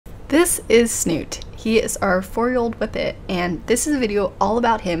This is Snoot. He is our 4-year-old Whippet, and this is a video all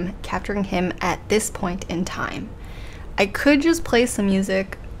about him, capturing him at this point in time. I could just play some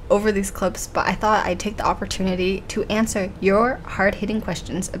music over these clips, but I thought I'd take the opportunity to answer your hard-hitting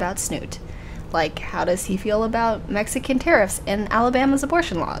questions about Snoot. Like, how does he feel about Mexican tariffs and Alabama's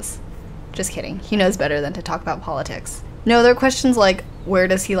abortion laws? Just kidding, he knows better than to talk about politics. No, there are questions like, where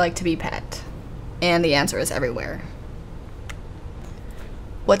does he like to be pet? And the answer is everywhere.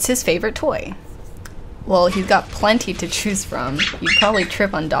 What's his favorite toy? Well, he's got plenty to choose from. You'd probably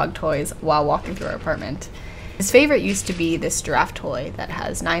trip on dog toys while walking through our apartment. His favorite used to be this giraffe toy that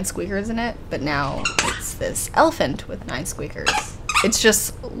has 9 squeakers in it, but now it's this elephant with 9 squeakers. It's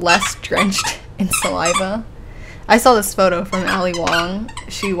just less drenched in saliva. I saw this photo from Ali Wong.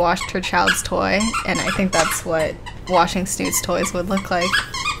 She washed her child's toy, and I think that's what washing Snoot's toys would look like.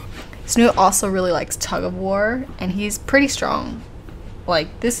 Snoot also really likes tug of war, and he's pretty strong.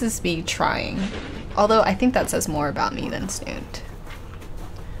 Like, this is me trying. Although I think that says more about me than Snoot.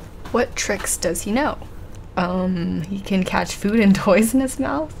 What tricks does he know? He can catch food and toys in his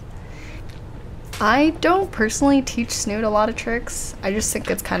mouth. I don't personally teach Snoot a lot of tricks. I just think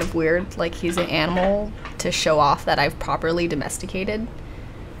it's kind of weird, like he's an animal to show off that I've properly domesticated.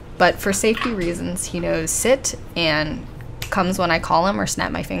 But for safety reasons, he knows sit and comes when I call him or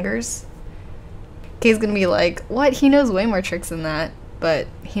snap my fingers. Kay's gonna be like, what? He knows way more tricks than that. But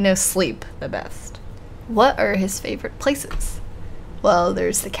he knows sleep the best. What are his favorite places? Well,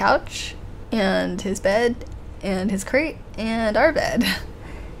 there's the couch, and his bed, and his crate, and our bed.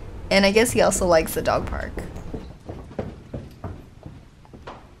 And I guess he also likes the dog park.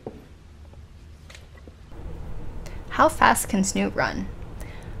 How fast can Snoot run?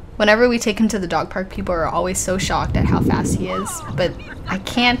 Whenever we take him to the dog park, people are always so shocked at how fast he is, but I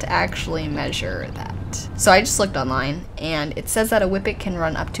can't actually measure that. So I just looked online, and it says that a Whippet can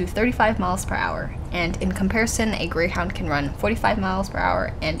run up to 35 miles per hour, and in comparison, a Greyhound can run 45 miles per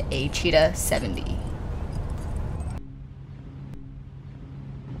hour and a cheetah 70.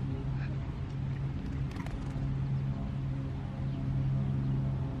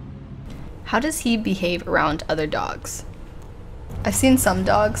 How does he behave around other dogs? I've seen some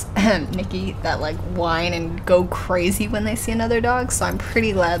dogs, Nikki, that like whine and go crazy when they see another dog, so I'm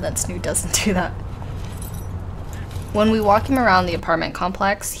pretty glad that Snoot doesn't do that. When we walk him around the apartment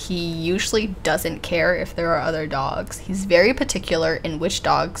complex, he usually doesn't care if there are other dogs. He's very particular in which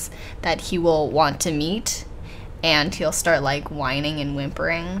dogs that he will want to meet, and he'll start like whining and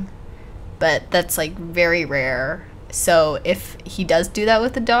whimpering, but that's like very rare. So if he does do that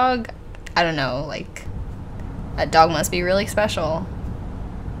with a dog, I don't know, like, that dog must be really special.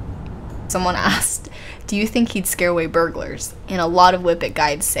 Someone asked, do you think he'd scare away burglars? And a lot of Whippet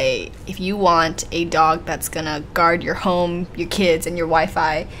guides say, if you want a dog that's gonna guard your home, your kids, and your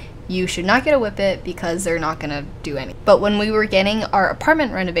Wi-Fi, you should not get a Whippet because they're not gonna do anything. But when we were getting our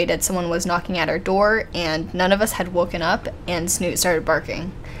apartment renovated, someone was knocking at our door and none of us had woken up and Snoot started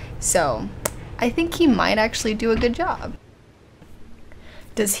barking. So I think he might actually do a good job.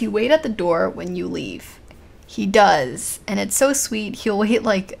 Does he wait at the door when you leave? He does, and it's so sweet. He'll wait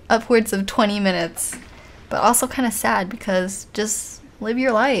like upwards of 20 minutes, but also kind of sad because just live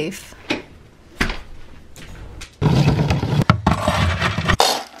your life.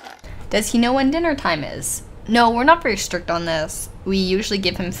 Does he know when dinner time is? No, we're not very strict on this. We usually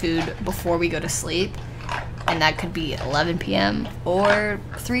give him food before we go to sleep, and that could be 11 p.m. or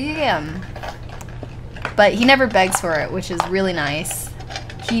 3 a.m. But he never begs for it, which is really nice.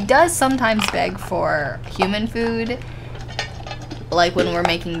 He does sometimes beg for human food, like when we're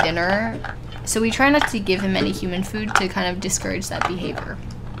making dinner, so we try not to give him any human food to kind of discourage that behavior.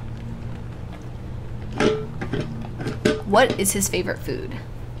 What is his favorite food?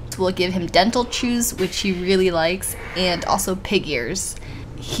 So we'll give him dental chews, which he really likes, and also pig ears.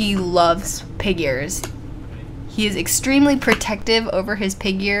 He loves pig ears. He is extremely protective over his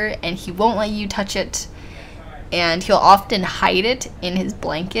pig ear, and he won't let you touch it. And he'll often hide it in his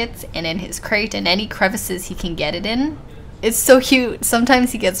blankets and in his crate and any crevices he can get it in. It's so cute.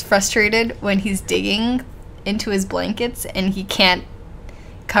 Sometimes he gets frustrated when he's digging into his blankets and he can't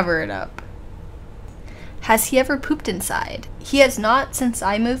cover it up. Has he ever pooped inside? He has not since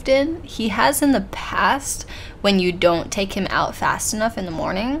I moved in. He has in the past when you don't take him out fast enough in the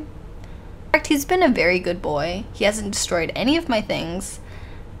morning. In fact, he's been a very good boy. He hasn't destroyed any of my things.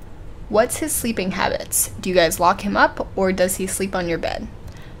 What's his sleeping habits? Do you guys lock him up or does he sleep on your bed?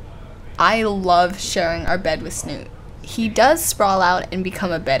 I love sharing our bed with Snoot. He does sprawl out and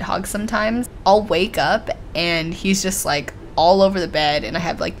become a bed hog sometimes. I'll wake up and he's just like all over the bed and I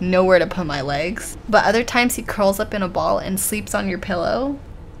have like nowhere to put my legs. But other times he curls up in a ball and sleeps on your pillow.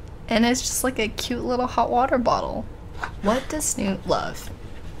 And it's just like a cute little hot water bottle. What does Snoot love?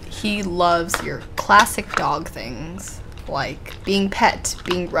 He loves your classic dog things, like being pet,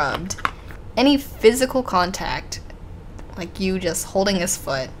 being rubbed, any physical contact, like you just holding his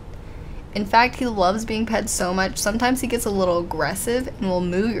foot. In fact, he loves being pet so much, sometimes he gets a little aggressive and will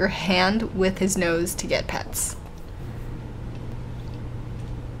move your hand with his nose to get pets.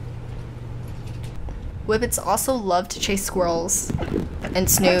 Whippets also love to chase squirrels, and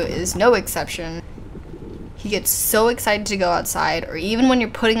Snoot is no exception. He gets so excited to go outside, or even when you're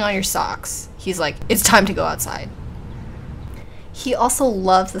putting on your socks, he's like, it's time to go outside. He also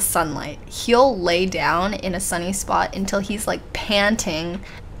loves the sunlight. He'll lay down in a sunny spot until he's like panting,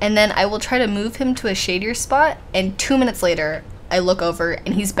 and then I will try to move him to a shadier spot, and 2 minutes later, I look over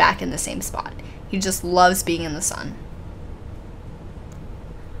and he's back in the same spot. He just loves being in the sun.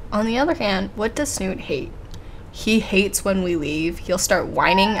 On the other hand, what does Snoot hate? He hates when we leave. He'll start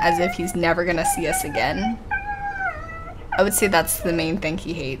whining as if he's never gonna see us again. I would say that's the main thing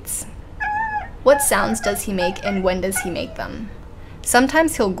he hates. What sounds does he make and when does he make them?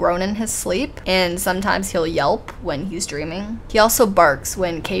 Sometimes he'll groan in his sleep, and sometimes he'll yelp when he's dreaming. He also barks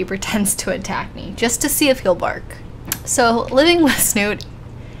when Kay pretends to attack me, just to see if he'll bark. So living with Snoot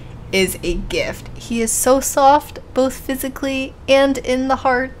is a gift. He is so soft, both physically and in the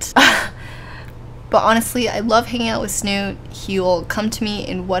heart. But honestly, I love hanging out with Snoot. He will come to me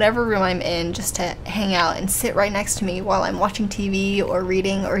in whatever room I'm in just to hang out and sit right next to me while I'm watching TV or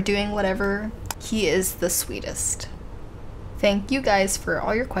reading or doing whatever. He is the sweetest. Thank you guys for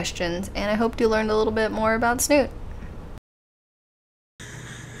all your questions, and I hope you learned a little bit more about Snoot.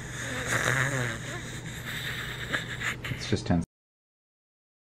 It's just 10